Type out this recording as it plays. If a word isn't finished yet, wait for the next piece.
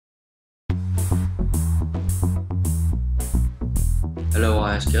Hello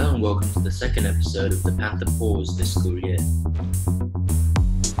ISKL and welcome to the second episode of the Panther Pause this school year.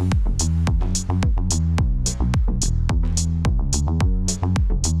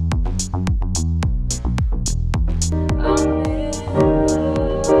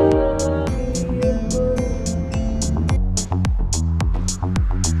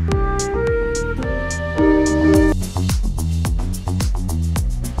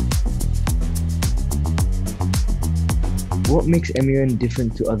 What makes MUN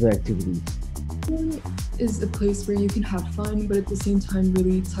different to other activities? Is a place where you can have fun, but at the same time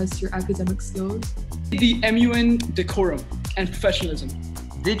really test your academic skills. The MUN decorum and professionalism.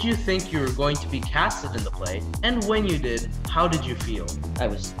 Did you think you were going to be casted in the play? And when you did, how did you feel? I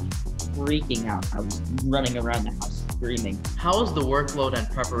was freaking out. I was running around the house screaming. How was the workload and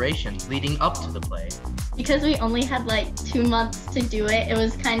preparation leading up to the play? Because we only had like 2 months to do it, it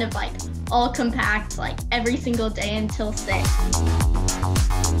was kind of like all compact, like every single day until 6.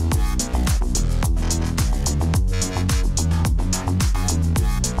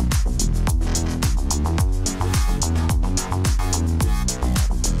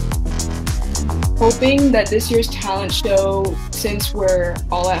 Hoping that this year's talent show, since we're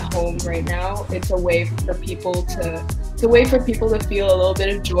all at home right now, it's a way for people to feel a little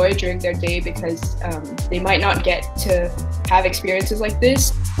bit of joy during their day because they might not get to have experiences like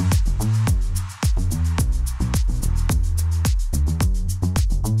this.